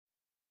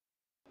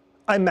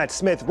I'm Matt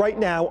Smith. Right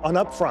now on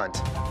Upfront.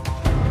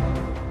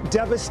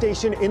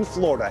 Devastation in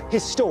Florida,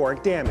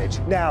 historic damage.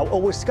 Now a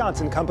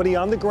Wisconsin company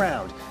on the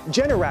ground.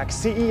 Generac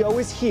CEO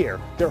is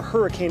here. Their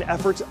hurricane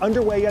efforts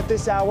underway at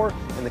this hour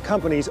and the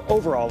company's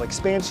overall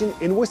expansion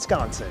in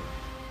Wisconsin.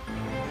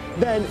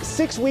 Then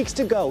 6 weeks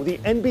to go, the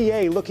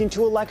NBA looking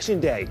to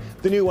Election Day.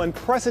 The new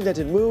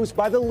unprecedented moves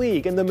by the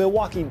league and the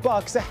Milwaukee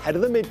Bucks ahead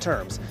of the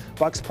midterms.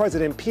 Bucks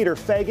president Peter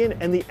Feigin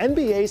and the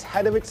NBA's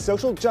head of its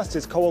social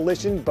justice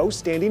coalition both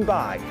standing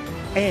by.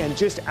 And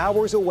just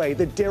hours away,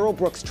 the Darrell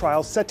Brooks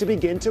trial set to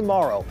begin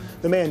tomorrow.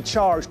 The man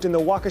charged in the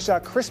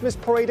Waukesha Christmas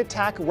parade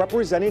attack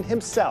representing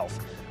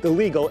himself. The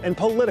legal and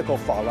political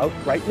fallout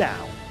right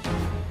now.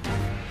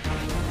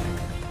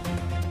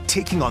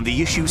 Taking on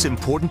the issues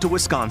important to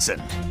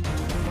Wisconsin.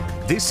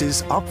 This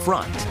is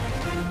Upfront.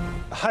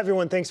 Hi,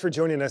 everyone. Thanks for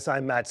joining us.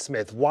 I'm Matt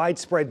Smith.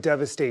 Widespread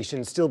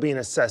devastation still being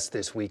assessed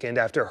this weekend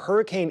after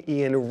Hurricane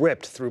Ian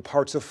ripped through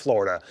parts of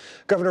Florida.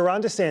 Governor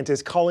Ron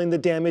DeSantis calling the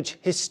damage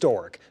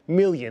historic.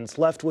 Millions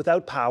left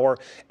without power.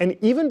 And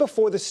even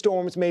before the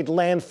storms made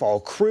landfall,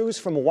 crews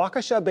from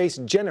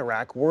Waukesha-based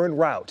Generac were en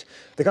route.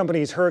 The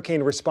company's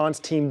hurricane response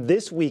team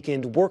this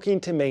weekend working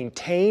to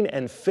maintain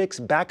and fix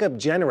backup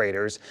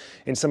generators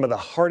in some of the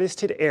hardest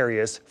hit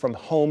areas from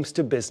homes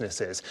to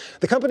businesses.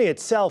 The company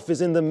itself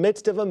is in the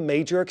midst of a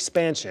major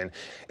expansion.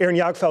 Aaron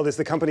Jagdfeld is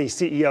the company's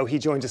CEO. He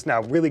joins us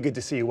now. Really good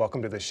to see you.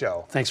 Welcome to the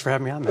show. Thanks for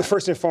having me on, Matt.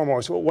 First and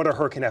foremost, what are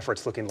hurricane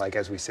efforts looking like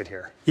as we sit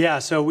here? Yeah,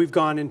 so we've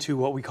gone into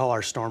what we call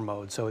our storm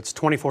mode. So it's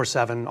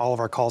 24/7, all of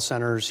our call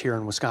centers here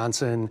in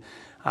Wisconsin.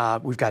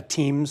 We've got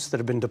teams that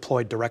have been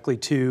deployed directly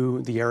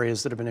to the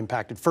areas that have been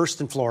impacted, first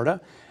in Florida,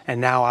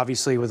 and now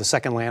obviously with a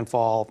second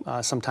landfall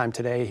sometime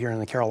today here in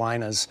the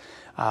Carolinas,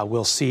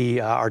 we'll see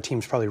our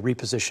teams probably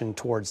repositioned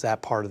towards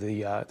that part of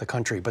the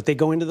country. But they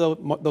go into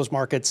those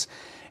markets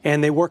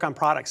and they work on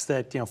products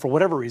that, for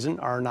whatever reason,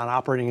 are not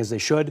operating as they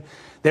should.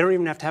 They don't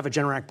even have to have a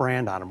Generac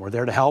brand on them. We're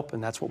there to help,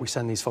 and that's what we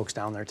send these folks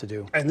down there to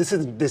do. And this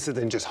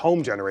isn't just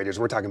home generators.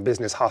 We're talking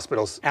business,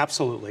 hospitals.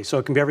 Absolutely. So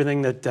it can be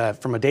everything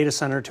that from a data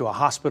center to a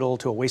hospital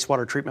to a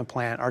wastewater treatment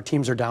plant. Our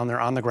teams are down there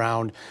on the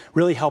ground,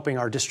 really helping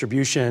our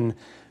distribution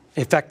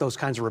effect those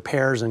kinds of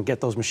repairs and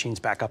get those machines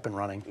back up and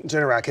running.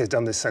 Generac has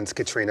done this since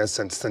Katrina,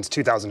 since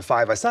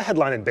 2005. I saw a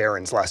headline in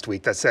Barron's last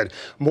week that said,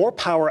 more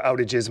power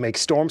outages make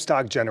storm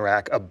stock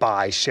Generac a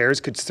buy.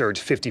 Shares could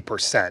surge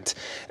 50%.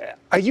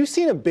 Are you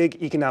seeing a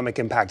big economic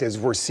impact as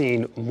we're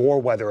seeing more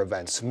weather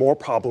events, more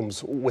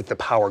problems with the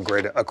power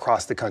grid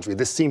across the country?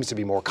 This seems to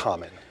be more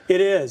common.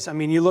 It is. I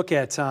mean, you look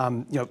at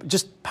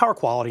just power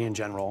quality in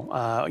general.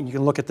 You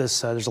can look at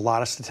this. There's a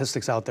lot of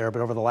statistics out there,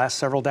 but over the last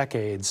several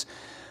decades,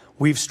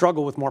 we've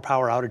struggled with more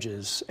power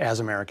outages as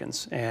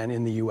Americans and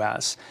in the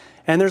U.S.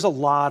 And there's a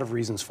lot of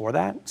reasons for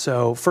that.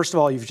 So first of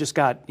all, you've just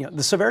got,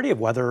 the severity of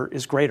weather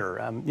is greater.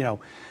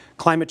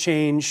 Climate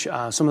change,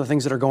 some of the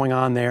things that are going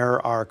on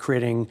there are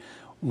creating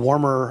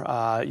warmer,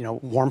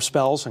 warm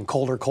spells and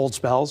colder, cold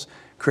spells,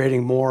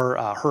 creating more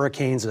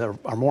hurricanes that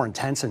are more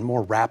intense and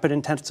more rapid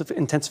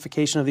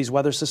intensification of these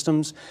weather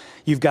systems.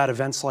 You've got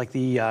events like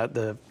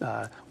the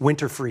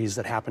winter freeze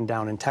that happened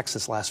down in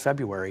Texas last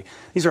February.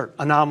 These are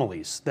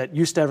anomalies that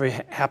used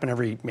to happen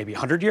every maybe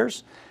 100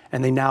 years,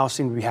 and they now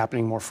seem to be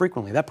happening more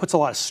frequently. That puts a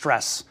lot of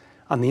stress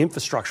on the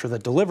infrastructure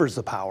that delivers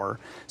the power.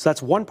 So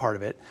that's one part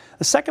of it.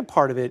 The second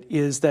part of it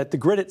is that the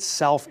grid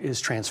itself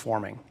is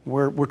transforming.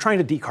 We're trying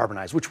to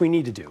decarbonize, which we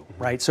need to do,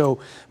 right? So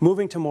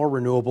moving to more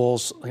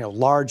renewables,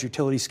 large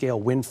utility scale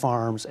wind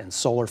farms and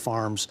solar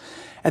farms,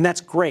 and that's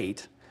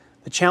great.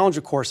 The challenge,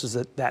 of course, is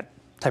that that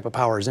type of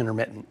power is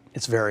intermittent.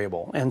 It's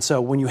variable. And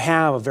so when you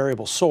have a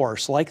variable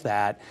source like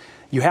that,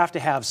 you have to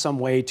have some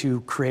way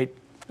to create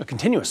a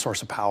continuous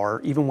source of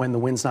power, even when the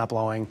wind's not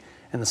blowing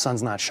and the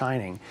sun's not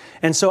shining.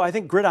 And so I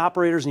think grid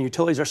operators and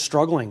utilities are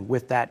struggling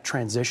with that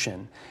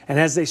transition. And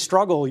as they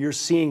struggle, you're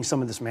seeing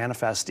some of this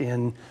manifest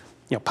in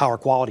power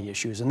quality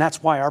issues. And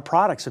that's why our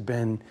products have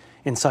been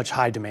in such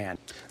high demand.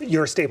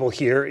 You're a staple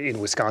here in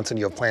Wisconsin.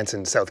 You have plants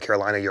in South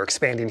Carolina. You're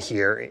expanding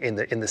here in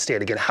the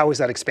state again. How is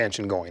that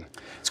expansion going?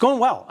 It's going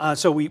well.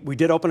 So we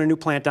did open a new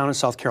plant down in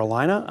South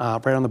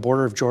Carolina, right on the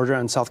border of Georgia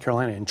and South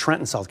Carolina, in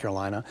Trenton, South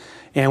Carolina.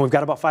 And we've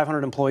got about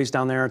 500 employees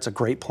down there. It's a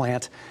great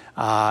plant.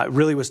 It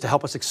really was to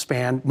help us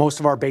expand. Most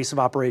of our base of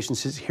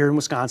operations is here in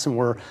Wisconsin.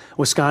 We're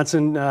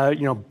Wisconsin,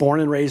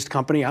 born and raised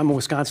company. I'm a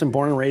Wisconsin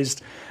born and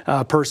raised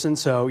person.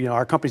 So,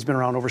 our company's been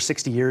around over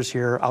 60 years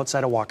here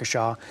outside of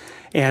Waukesha.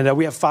 And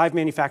we have 5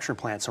 manufacturing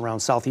plants around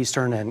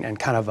southeastern and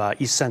kind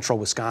of east central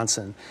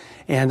Wisconsin.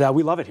 And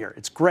we love it here.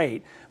 It's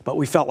great, but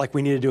we felt like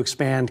we needed to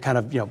expand kind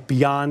of,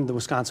 beyond the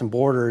Wisconsin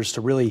borders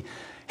to really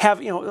have,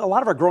 a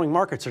lot of our growing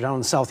markets are down in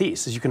the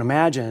southeast, as you can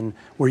imagine,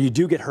 where you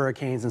do get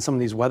hurricanes and some of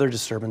these weather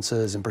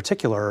disturbances in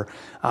particular.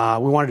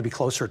 We wanted to be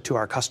closer to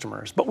our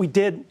customers. But we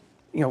did,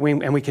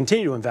 and we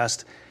continue to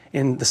invest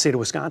in the state of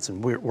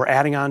Wisconsin. We're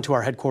adding on to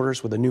our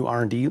headquarters with a new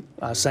R&D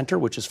center,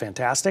 which is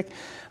fantastic.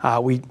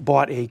 We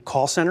bought a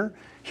call center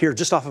here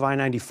just off of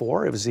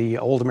I-94. It was the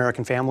old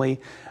American Family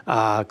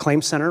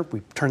Claims Center.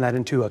 We turned that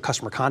into a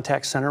customer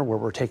contact center where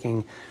we're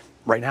taking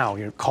right now,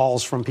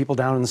 calls from people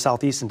down in the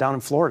Southeast and down in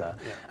Florida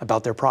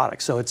about their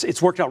products. So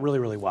it's worked out really,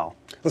 really well.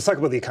 Let's talk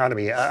about the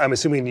economy. I'm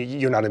assuming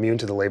you're not immune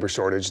to the labor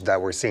shortage that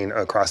we're seeing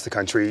across the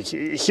country.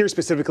 Here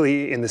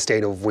specifically in the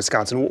state of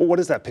Wisconsin, what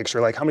is that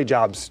picture like? How many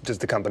jobs does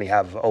the company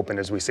have open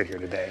as we sit here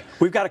today?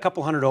 We've got a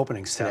couple hundred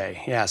openings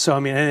today. Yeah. So, I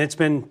mean, and it's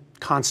been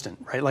constant,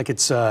 right? Like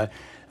it's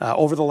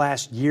over the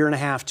last year and a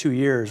half, 2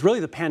 years, really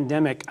the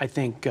pandemic, I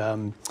think,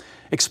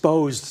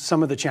 exposed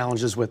some of the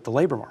challenges with the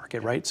labor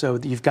market, right? So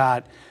you've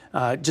got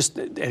just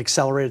it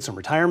accelerated some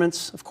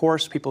retirements, of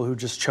course, people who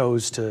just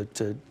chose to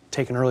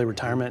take an early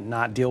retirement and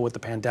not deal with the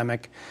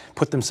pandemic,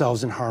 put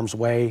themselves in harm's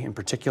way in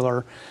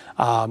particular.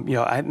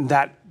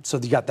 So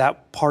you got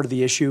that part of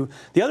the issue.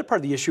 The other part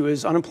of the issue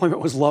is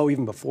unemployment was low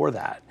even before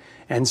that.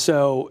 And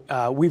so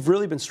we've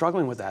really been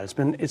struggling with that.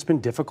 It's been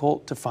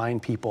difficult to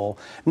find people,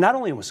 not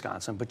only in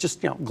Wisconsin, but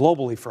just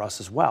globally for us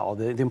as well.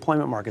 The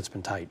employment market's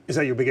been tight. Is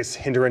that your biggest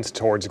hindrance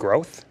towards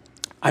growth?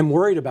 I'm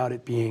worried about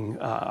it being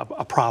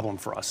a problem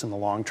for us in the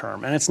long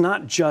term. And it's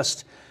not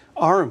just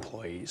our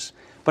employees,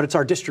 but it's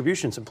our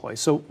distributions employees.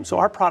 So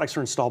our products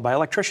are installed by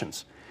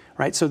electricians,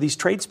 right? So these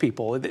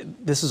tradespeople,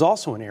 this is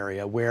also an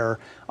area where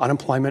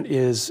unemployment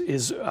is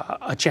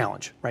a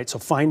challenge, right? So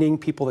finding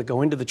people that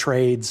go into the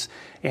trades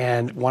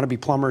and want to be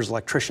plumbers,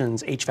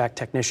 electricians, HVAC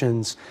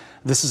technicians,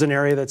 this is an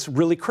area that's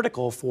really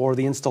critical for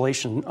the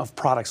installation of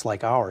products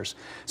like ours.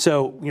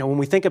 So, when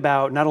we think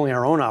about not only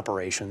our own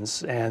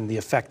operations and the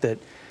effect that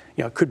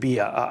it could be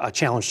a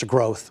challenge to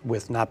growth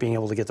with not being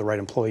able to get the right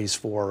employees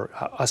for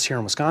us here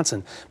in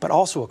Wisconsin, but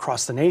also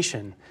across the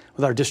nation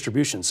with our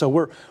distribution. So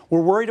we're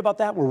worried about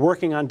that. We're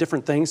working on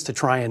different things to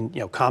try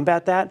and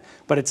combat that,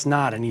 but it's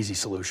not an easy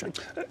solution.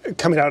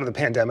 Coming out of the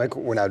pandemic,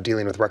 we're now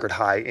dealing with record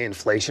high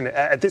inflation.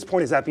 At this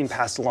point, is that being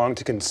passed along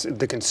to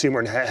the consumer?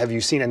 And have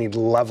you seen any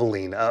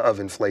leveling of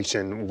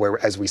inflation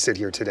as we sit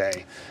here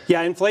today?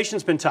 Yeah,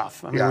 inflation's been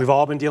tough. I mean, we've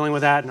all been dealing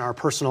with that in our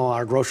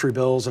our grocery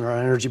bills and our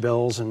energy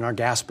bills and our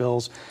gas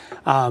bills.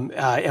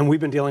 And we've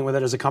been dealing with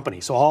it as a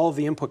company. So all of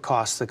the input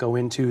costs that go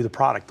into the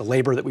product, the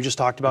labor that we just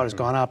talked about has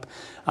gone up,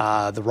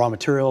 the raw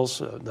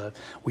materials,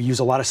 we use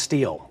a lot of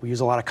steel, we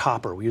use a lot of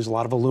copper, we use a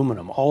lot of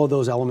aluminum. All of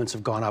those elements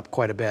have gone up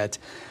quite a bit.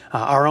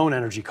 Our own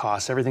energy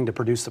costs, everything to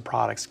produce the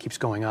products keeps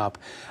going up.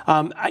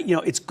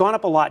 It's gone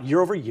up a lot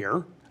year over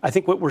year. I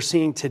think what we're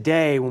seeing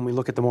today when we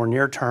look at the more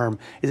near term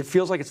is it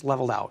feels like it's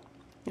leveled out.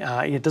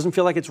 It doesn't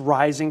feel like it's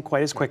rising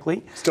quite as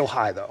quickly. Still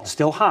high, though.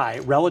 Still high,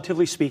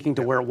 relatively speaking,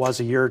 to where it was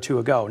a year or two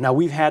ago. Now,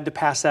 we've had to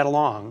pass that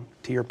along,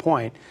 to your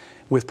point,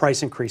 with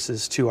price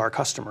increases to our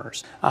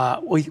customers.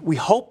 We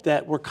hope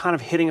that we're kind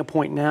of hitting a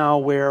point now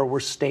where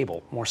we're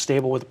stable, more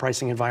stable with the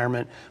pricing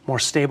environment, more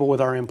stable with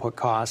our input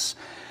costs.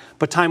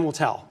 But time will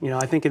tell.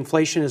 I think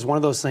inflation is one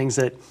of those things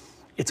that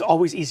it's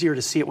always easier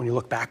to see it when you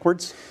look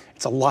backwards.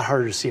 It's a lot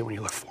harder to see it when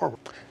you look forward.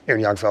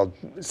 Aaron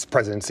Jagdfeld,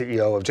 President and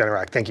CEO of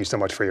Generac, thank you so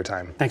much for your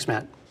time. Thanks,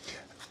 Matt.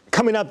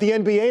 Coming up, the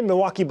NBA and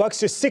Milwaukee Bucks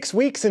just 6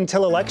 weeks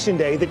until Election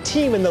Day. The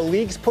team and the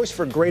league's push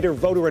for greater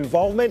voter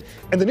involvement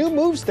and the new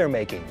moves they're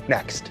making.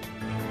 Next.